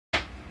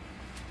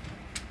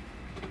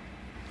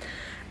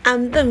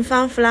I'm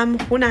Dengfang from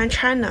Hunan,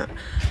 China,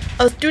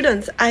 a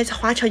student at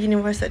Huaqiao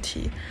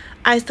University.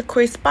 As the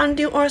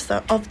corresponding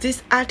author of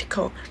this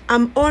article,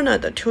 I'm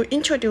honored to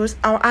introduce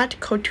our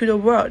article to the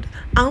world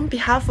on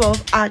behalf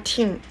of our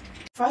team.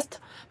 First,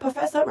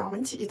 Professor Wang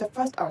Wenqi is the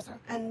first author,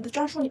 and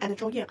Zhang Shuni and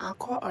Zhou Yan are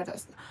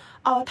co-authors.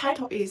 Our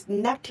title is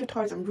Negative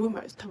Tourism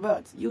Rumors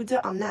Towards User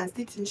Online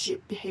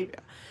Citizenship Behavior: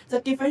 The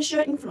Differential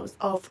Influence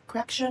of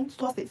Correction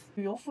Sources.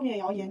 旅游负面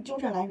谣言纠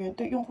正来源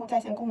对用户在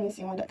线公民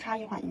行为的差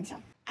异化影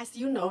响。As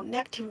you know,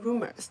 negative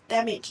rumors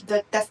damage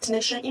the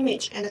destination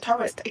image and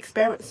tourist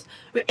experience.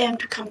 We aim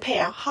to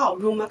compare how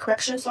rumor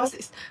correction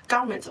sources,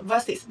 government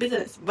versus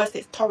business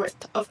versus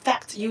tourist,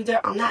 affect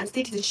user online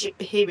citizenship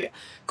behavior.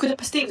 Could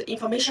perceived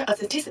information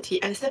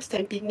authenticity and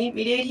substance be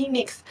mediating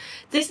links?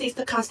 This is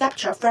the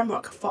conceptual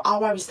framework for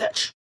our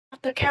research.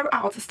 After carrying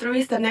out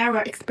 3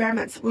 scenario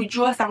experiments, we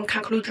draw some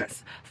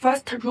conclusions.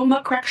 First,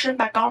 rumor correction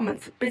by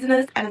governments,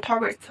 business, and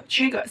tourists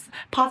triggers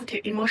positive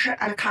emotion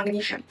and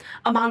cognition.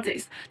 Among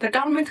these, the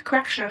government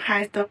correction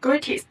has the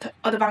greatest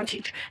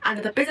advantage,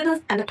 and the business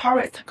and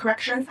tourist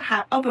corrections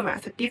have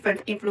obvious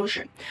different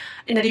influence.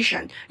 In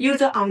addition,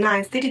 user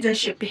online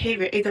citizenship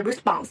behavior is a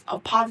response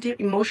of positive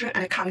emotion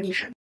and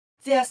cognition.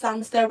 There are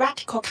some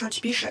theoretical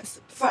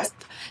contributions. First,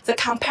 the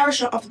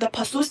comparison of the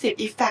persuasive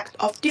effect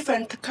of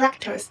different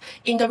characters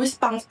in the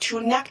response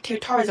to negative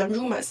tourism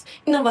rumors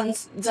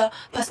influences the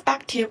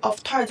perspective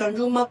of tourism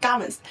rumor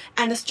governance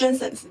and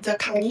strengthens the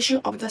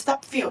cognition of the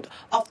subfield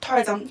of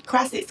tourism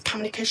crisis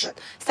communication.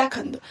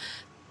 Second,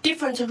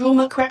 different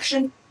rumor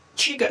correction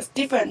triggers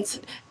different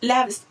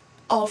levels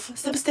of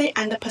sympathy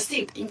and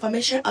perceived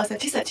information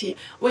authenticity,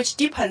 which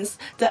deepens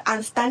the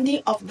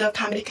understanding of the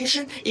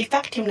communication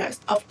effectiveness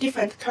of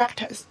different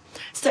characters.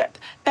 Third,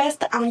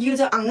 based on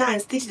user online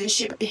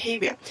citizenship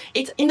behavior,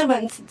 it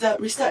influences the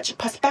research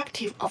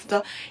perspective of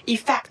the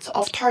effects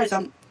of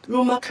tourism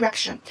rumor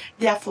correction.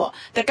 Therefore,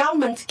 the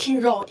government's key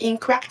role in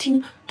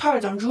correcting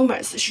tourism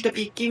rumors should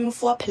be given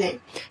full play.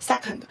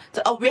 Second,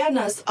 the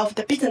awareness of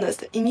the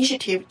business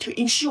initiative to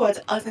ensure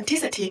the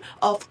authenticity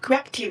of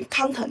corrective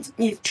content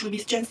needs to be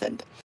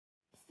strengthened.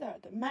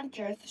 Third,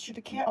 managers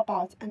should care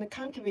about and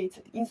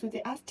cultivate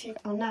enthusiastic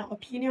online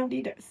opinion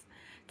leaders.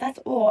 That's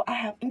all I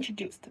have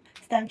introduced.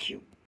 Thank you.